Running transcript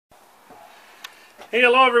Hey,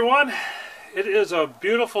 hello everyone. It is a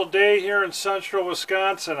beautiful day here in central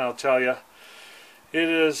Wisconsin, I'll tell you. It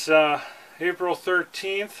is April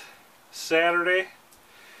 13th, Saturday.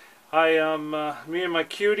 Me and my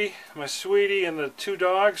cutie, my sweetie, and the two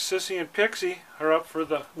dogs, Sissy and Pixie, are up for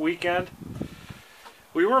the weekend.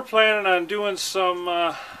 We were planning on doing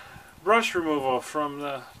some brush removal from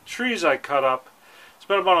the trees I cut up. It's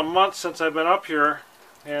been about a month since I've been up here,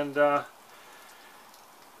 and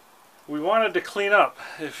we wanted to clean up.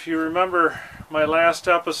 If you remember my last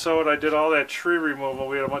episode, I did all that tree removal.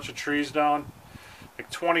 We had a bunch of trees down,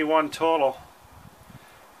 like 21 total.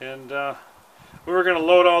 And we were going to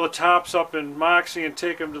load all the tops up in Moxie and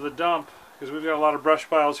take them to the dump, because we've got a lot of brush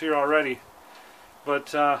piles here already.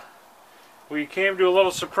 But we came to a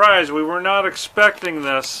little surprise. We were not expecting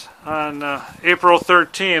this on April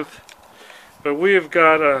 13th, but we've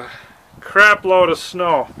got a crap load of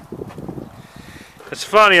snow. It's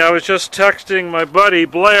funny, I was just texting my buddy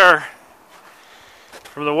Blair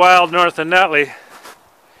from the Wild North of Netley,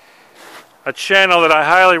 a channel that I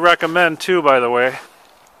highly recommend too, by the way.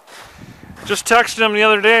 Just texted him the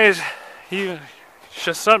other day. He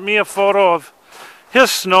just sent me a photo of his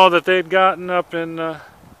snow that they'd gotten up in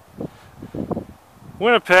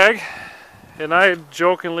Winnipeg, and I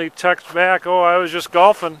jokingly text back, "Oh, I was just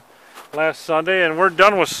golfing last Sunday and we're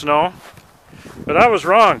done with snow." But I was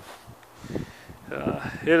wrong.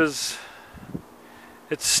 It's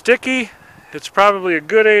sticky. It's probably a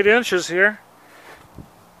good 8 inches here.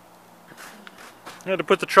 I had to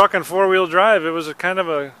put the truck in four-wheel drive. It was a kind of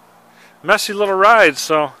a messy little ride,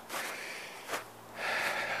 so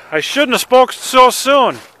I shouldn't have spoke so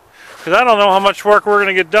soon, because I don't know how much work we're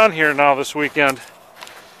going to get done here now this weekend.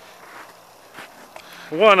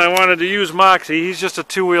 One, I wanted to use Moxie. He's just a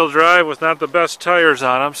two-wheel drive with not the best tires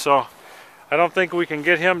on him, so I don't think we can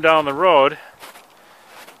get him down the road.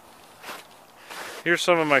 Here's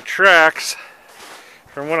some of my tracks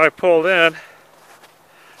from when I pulled in.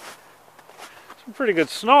 Some pretty good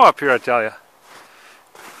snow up here, I tell you.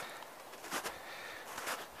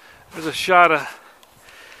 There's a shot of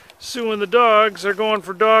Sue and the dogs. They're going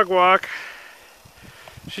for dog walk.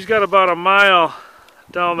 She's got about a mile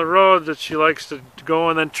down the road that she likes to go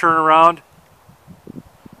and then turn around.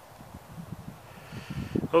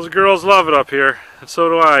 Those girls love it up here, and so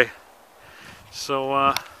do I.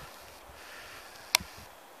 So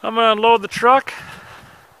I'm going to unload the truck,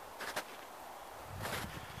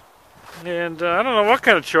 and I don't know what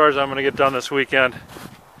kind of chores I'm going to get done this weekend.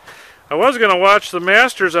 I was going to watch the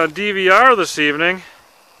Masters on DVR this evening,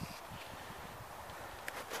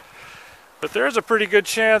 but there's a pretty good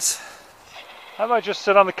chance I might just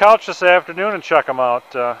sit on the couch this afternoon and check them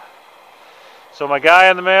out. So my guy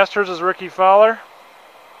in the Masters is Rickie Fowler.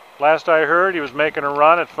 Last I heard, he was making a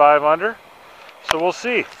run at 5 under, so we'll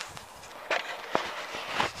see.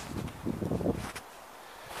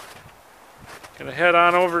 Gonna head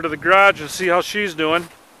on over to the garage and see how she's doing.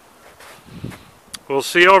 We'll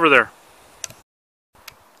see you over there.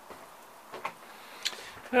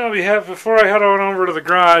 Well, before I head on over to the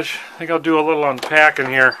garage, I think I'll do a little unpacking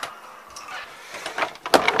here.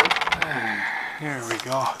 There we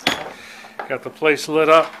go. Got the place lit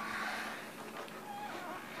up.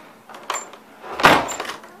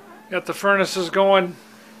 Got the furnaces going.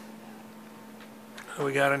 What do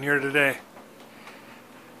we got in here today?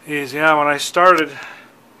 Yeah, when I started,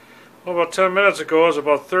 well, about 10 minutes ago, it was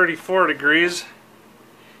about 34 degrees.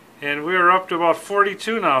 And we are up to about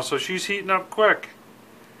 42 now, so she's heating up quick.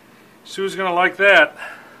 Sue's going to like that.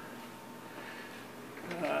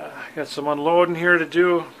 Got some unloading here to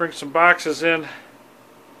do, bring some boxes in.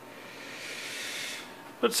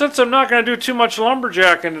 But since I'm not going to do too much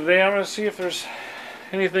lumberjacking today, I'm going to see if there's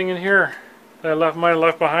anything in here that I might have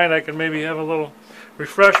left behind. I can maybe have a little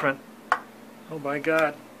refreshment. Oh my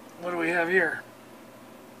God. What do we have here?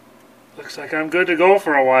 Looks like I'm good to go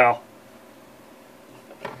for a while.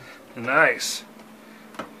 Nice.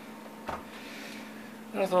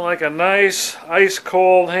 Nothing like a nice ice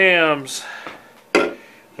cold Hamm's when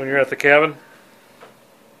you're at the cabin.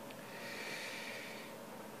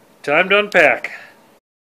 Time to unpack.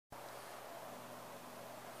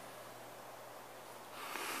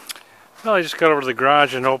 Well, I just got over to the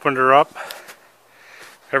garage and opened her up.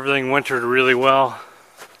 Everything wintered really well.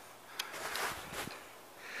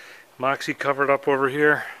 Moxie covered up over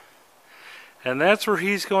here, and that's where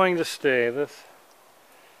he's going to stay. This,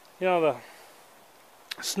 you know, the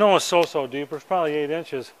snow is so deep. There's probably 8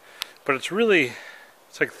 inches, but it's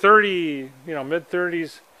like 30, mid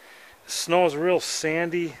 30s. The snow is real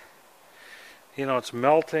sandy. It's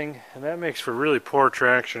melting, and that makes for really poor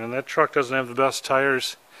traction. And that truck doesn't have the best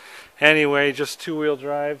tires anyway, just two-wheel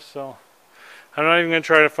drive, so I'm not even going to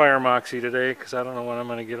try to fire Moxie today because I don't know when I'm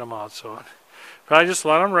going to get him out. So probably just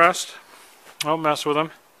let him rest. I won't mess with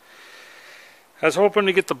him. I was hoping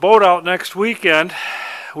to get the boat out next weekend.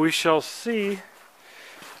 We shall see.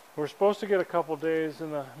 We're supposed to get a couple days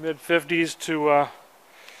in the mid-50s to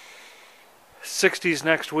 60s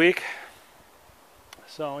next week.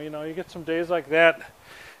 So, you know, you get some days like that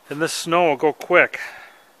and this snow will go quick.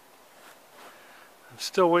 I'm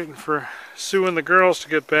still waiting for Sue and the girls to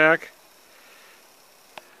get back.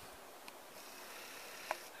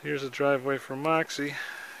 Here's the driveway for Moxie.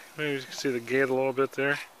 Maybe you can see the gate a little bit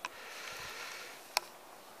there.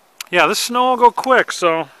 Yeah, this snow will go quick,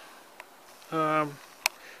 so I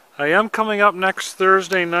am coming up next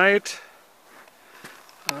Thursday night.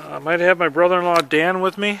 I might have my brother-in-law Dan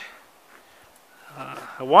with me.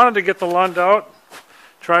 I wanted to get the Lund out,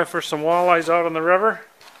 try for some walleyes out on the river.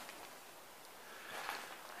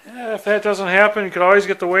 Yeah, if that doesn't happen, you could always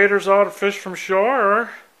get the waders out and fish from shore, or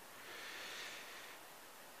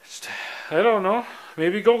I don't know,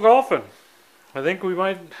 maybe go golfing. I think we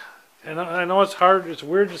might, and I know it's hard, it's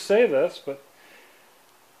weird to say this, but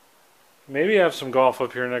maybe have some golf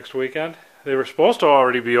up here next weekend. They were supposed to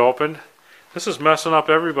already be opened. This is messing up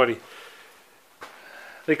everybody.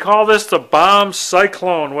 They call this the bomb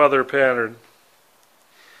cyclone weather pattern.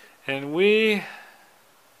 And we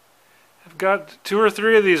have got 2 or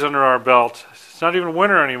 3 of these under our belt. It's not even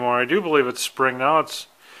winter anymore. I do believe it's spring now. It's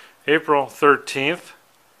April 13th.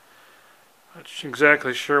 Not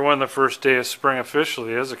exactly sure when the first day of spring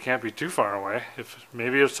officially is. It can't be too far away.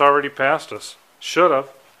 Maybe it's already past us. Should have.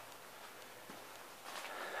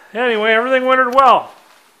 Anyway, everything wintered well.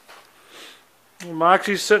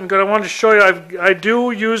 Moxie's sitting good. I wanted to show you, I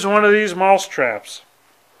do use one of these mouse traps.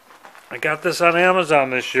 I got this on Amazon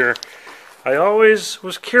this year. I always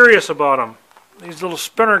was curious about them. These little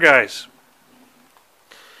spinner guys.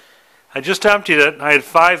 I just emptied it. I had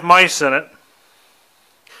 5 mice in it.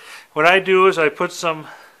 What I do is I put some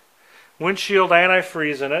windshield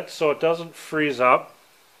antifreeze in it so it doesn't freeze up.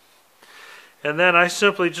 And then I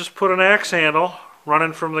simply just put an axe handle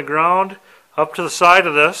running from the ground up to the side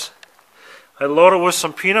of this. I load it with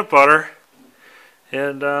some peanut butter,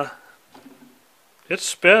 and it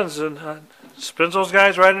spins, and spins those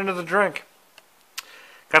guys right into the drink.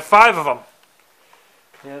 Got 5 of them,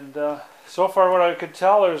 and so far what I could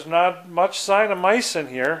tell, there's not much sign of mice in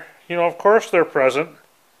here. You know, of course they're present.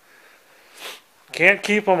 Can't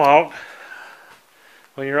keep them out.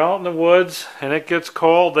 When you're out in the woods and it gets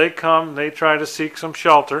cold, they come, they try to seek some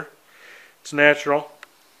shelter. It's natural.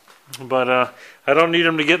 But I don't need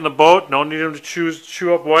them to get in the boat. Don't need them to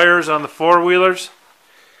chew up wires on the 4-wheelers.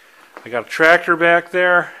 I got a tractor back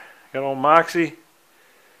there. Got old Moxie.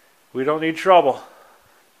 We don't need trouble.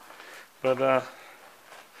 But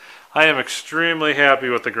I am extremely happy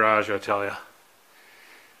with the garage, I tell you.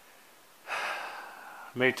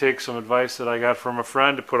 May take some advice that I got from a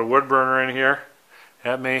friend to put a wood burner in here.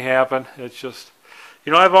 That may happen. It's just,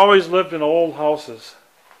 you know, I've always lived in old houses.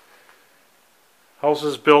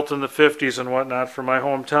 Houses built in the 50s and whatnot for my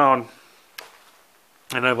hometown.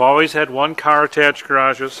 And I've always had 1-car attached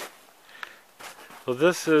garages. So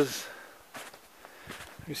this is,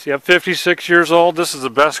 you see, I'm 56 years old. This is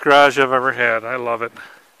the best garage I've ever had. I love it.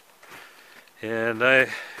 And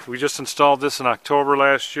we just installed this in October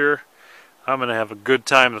last year. I'm going to have a good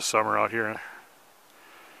time this summer out here.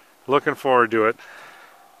 Looking forward to it.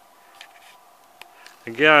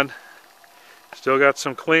 Again, still got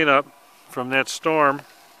some cleanup from that storm.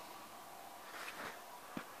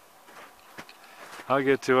 I'll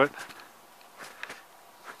get to it.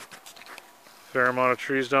 Fair amount of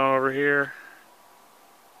trees down over here.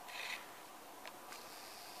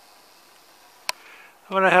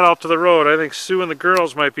 I'm going to head out to the road. I think Sue and the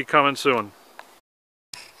girls might be coming soon.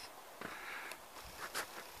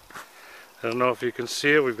 I don't know if you can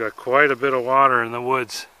see it. We've got quite a bit of water in the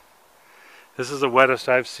woods. This is the wettest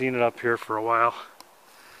I've seen it up here for a while.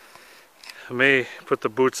 I may put the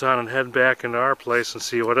boots on and head back into our place and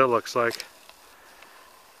see what it looks like.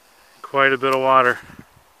 Quite a bit of water.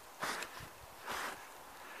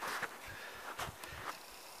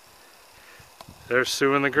 There's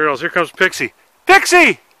Sue and the girls. Here comes Pixie.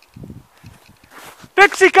 Pixie!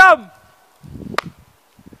 Pixie, come!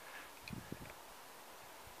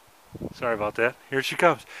 Sorry about that. Here she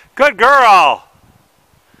comes. Good girl!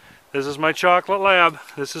 This is my chocolate lab.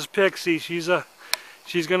 This is Pixie. She's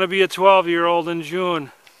gonna be a 12-year-old in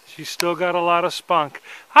June. She's still got a lot of spunk.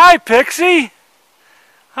 Hi, Pixie!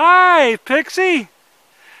 Hi, Pixie!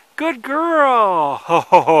 Good girl!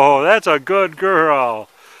 Oh, that's a good girl.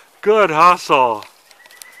 Good hustle.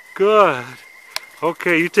 Good.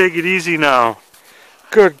 Okay, you take it easy now.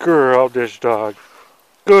 Good girl, Dish Dog.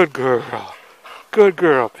 Good girl. Good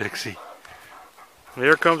girl, Pixie. And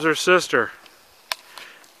here comes her sister.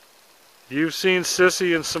 You've seen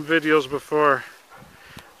Sissy in some videos before.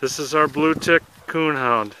 This is our blue tick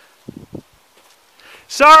coonhound.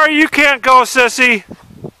 Sorry, you can't go, Sissy.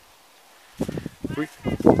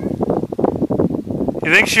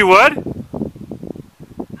 You think she would? I'll leave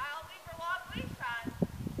her long leash on.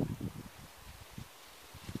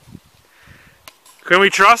 Can we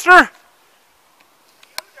trust her? You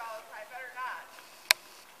don't. I better not.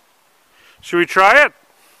 Should we try it?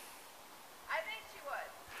 I think she would.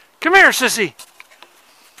 Come here, Sissy.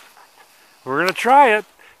 We're gonna try it.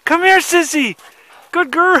 Come here, Sissy.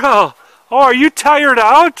 Good girl. Oh, are you tired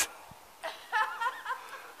out?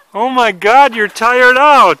 Oh my God, you're tired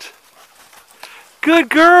out. Good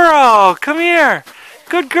girl. Come here.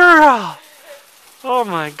 Good girl. Oh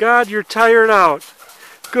my God, you're tired out.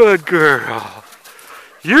 Good girl.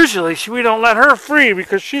 Usually we don't let her free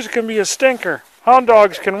because she can be a stinker. Hound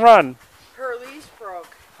dogs can run. Her leash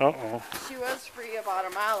broke. Uh-oh. She was free about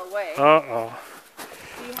a mile away. Uh-oh.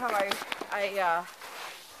 See how I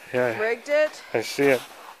Yeah, rigged it? I see it.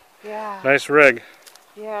 Yeah. Nice rig.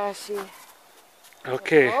 Yeah, she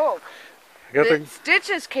Okay. broke. I got The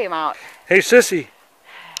stitches came out. Hey, Sissy.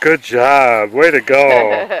 Good job. Way to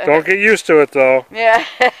go. Don't get used to it, though. Yeah.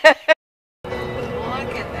 Look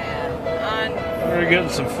at that. We're getting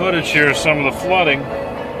some footage here of some of the flooding.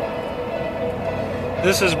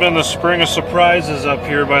 This has been the spring of surprises up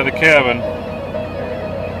here by the cabin.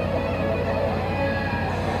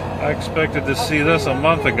 I expected to see this a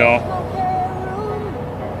month ago,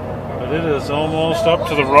 but it is almost up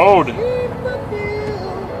to the road.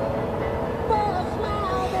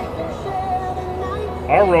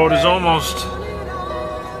 Our road is almost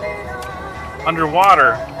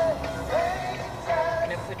underwater.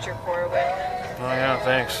 Gonna put your 4-wheel in. Oh yeah,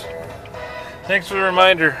 thanks. Thanks for the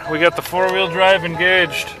reminder. We got the 4-wheel drive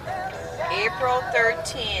engaged. April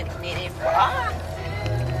 13th, meeting for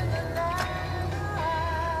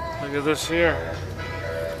Look at this here.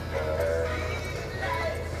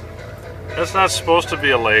 That's not supposed to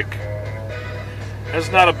be a lake. That's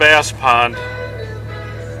not a bass pond.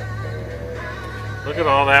 Look at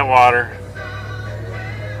all that water.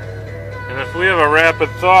 And if we have a rapid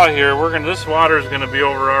thaw here, this water is going to be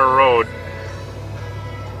over our road.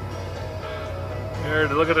 Here,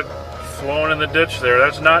 look at it flowing in the ditch there.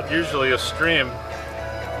 That's not usually a stream.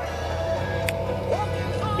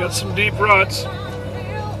 Got some deep ruts.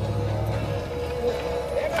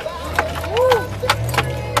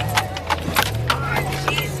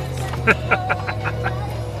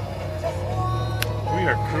 We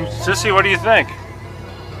are cruising. Sissy, what do you think?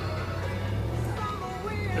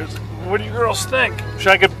 What do you girls think?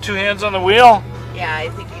 Should I get 2 hands on the wheel? Yeah, I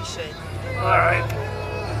think you should. Alright.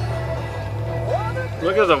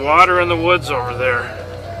 Look at the water in the woods over there.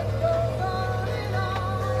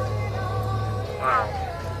 Wow.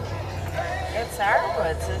 It's our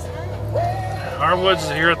woods, isn't it? Our woods is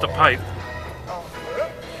here at the pipe. Oh.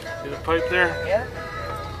 See the pipe there? Yeah.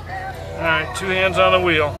 Alright, 2 hands on the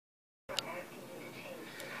wheel.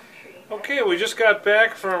 Okay, we just got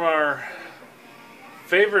back from our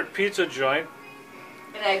favorite pizza joint.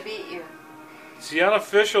 And I beat you. It's the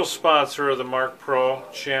unofficial sponsor of the Mark Pro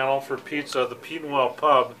channel for pizza, the Petenwell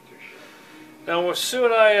Pub. Now, Sue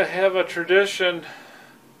and I have a tradition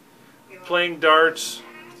playing darts,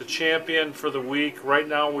 the champion for the week. Right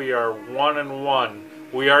now we are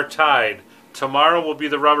 1-1. We are tied. Tomorrow will be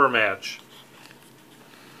the rubber match.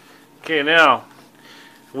 Okay, now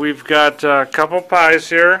we've got a couple pies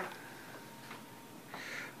here.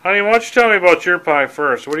 Honey, why don't you tell me about your pie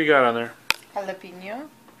first? What do you got on there? Jalapeno,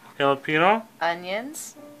 Jalapeno?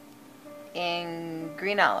 onions, and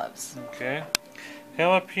green olives. Okay.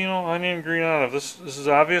 Jalapeno, onion, green olive. This is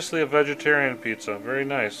obviously a vegetarian pizza. Very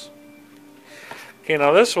nice. Okay,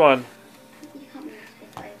 now this one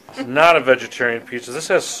is not a vegetarian pizza. This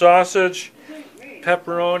has sausage,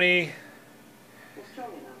 pepperoni,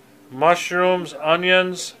 mushrooms,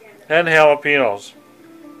 onions, and jalapenos.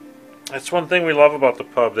 That's one thing we love about the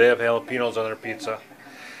pub. They have jalapenos on their pizza.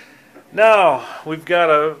 Now, we've got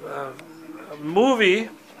a movie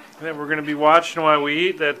that we're going to be watching while we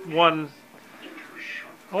eat that won...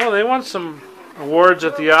 Oh, they won some awards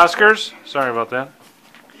at the Oscars. Sorry about that.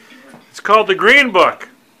 It's called The Green Book.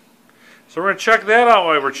 So we're going to check that out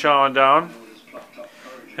while we're chowing down.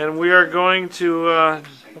 And we are going to...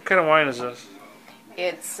 what kind of wine is this?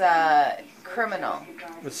 It's Criminal.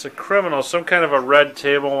 It's a Criminal, some kind of a red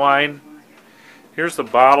table wine. Here's the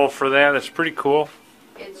bottle for that. It's pretty cool.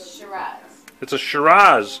 It's Shiraz. It's a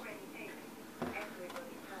Shiraz.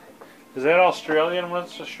 Is that Australian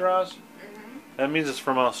with the straws? That means it's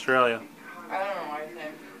from Australia. I don't know why I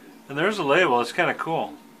think. And there's a label. It's kind of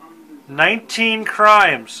cool. 19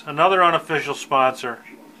 Crimes, another unofficial sponsor.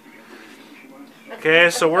 Okay,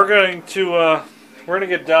 so we're going to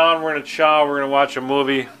get down. We're going to chow. We're going to watch a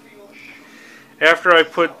movie. After I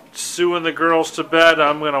put Sue and the girls to bed,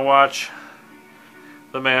 I'm going to watch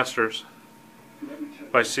The Masters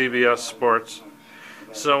by CBS Sports.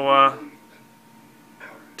 So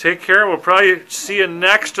take care. We'll probably see you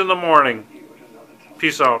next in the morning.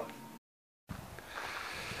 Peace out.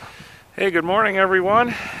 Hey, good morning,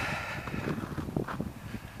 everyone.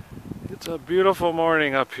 It's a beautiful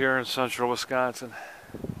morning up here in central Wisconsin.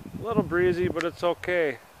 A little breezy, but it's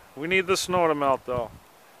okay. We need the snow to melt, though.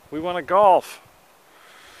 We want to golf.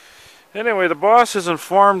 Anyway, the boss has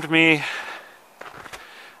informed me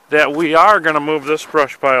that we are going to move this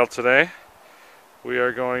brush pile today. We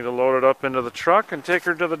are going to load it up into the truck and take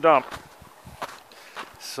her to the dump.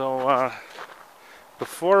 So,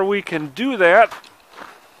 before we can do that,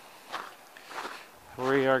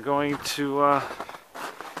 we are going to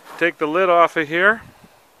take the lid off of here,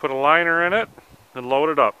 put a liner in it, and load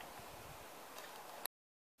it up.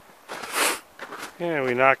 And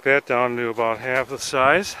we knock that down to about half the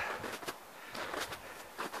size.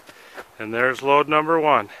 And there's load number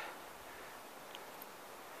 1.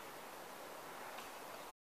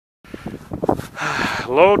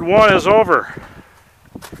 Load 1 is over.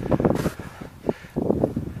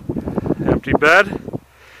 Empty bed.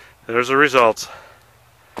 There's the results.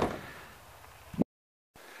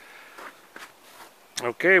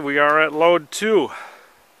 Okay, we are at load 2.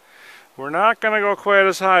 We're not going to go quite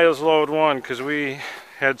as high as load 1 because we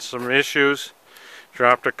had some issues.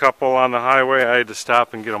 Dropped a couple on the highway. I had to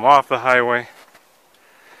stop and get them off the highway.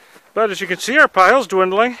 But as you can see, our pile's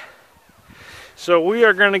dwindling. So we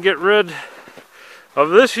are going to get rid of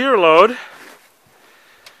this here load,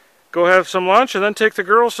 go have some lunch, and then take the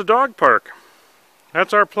girls to dog park.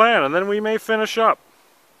 That's our plan, and then we may finish up.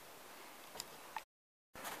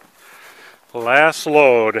 Last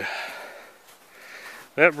load.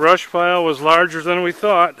 That brush pile was larger than we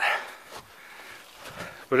thought,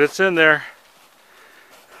 but it's in there.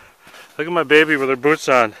 Look at my baby with her boots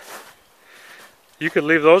on. You could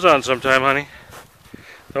leave those on sometime, honey.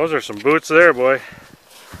 Those are some boots there, boy.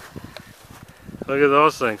 Look at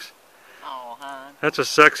those things. Oh, hon. That's a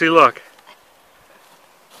sexy look.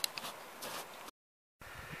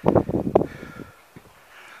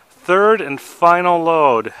 Third and final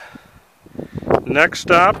load. Next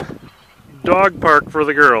stop, dog park for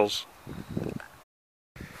the girls.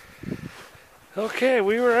 Okay,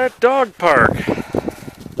 we were at dog park.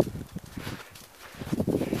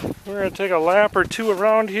 We're going to take a lap or two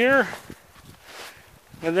around here,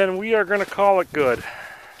 and then we are going to call it good.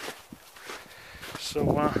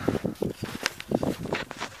 So,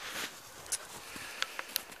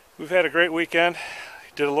 we've had a great weekend.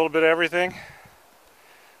 Did a little bit of everything.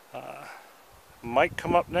 Might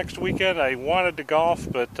come up next weekend. I wanted to golf,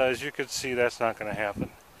 but as you can see, that's not going to happen.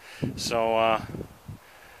 So,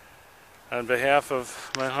 on behalf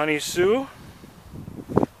of my honey Sue,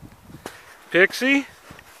 Pixie,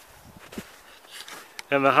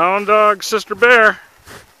 and the hound dog, Sister Bear.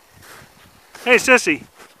 Hey, Sissy.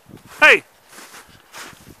 Hey.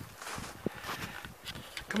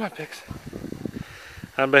 Come on, Pix.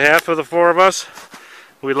 On behalf of the 4 of us,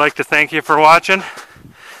 we'd like to thank you for watching.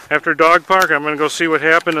 After dog park, I'm going to go see what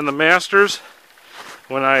happened in the Masters.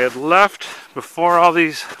 When I had left, before all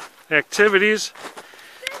these activities,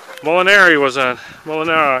 Molinari was on.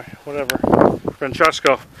 Molinari, whatever.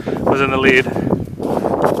 Francesco was in the lead.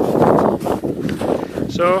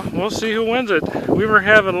 So, we'll see who wins it. We were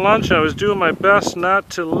having lunch. I was doing my best not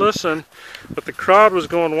to listen, but the crowd was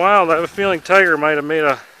going wild. I have a feeling Tiger might have made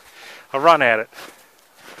a run at it.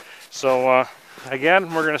 So,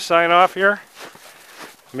 again, we're going to sign off here.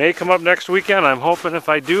 May come up next weekend. I'm hoping if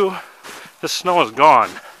I do, the snow is gone.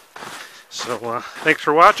 So, thanks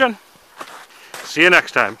for watching. See you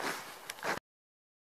next time.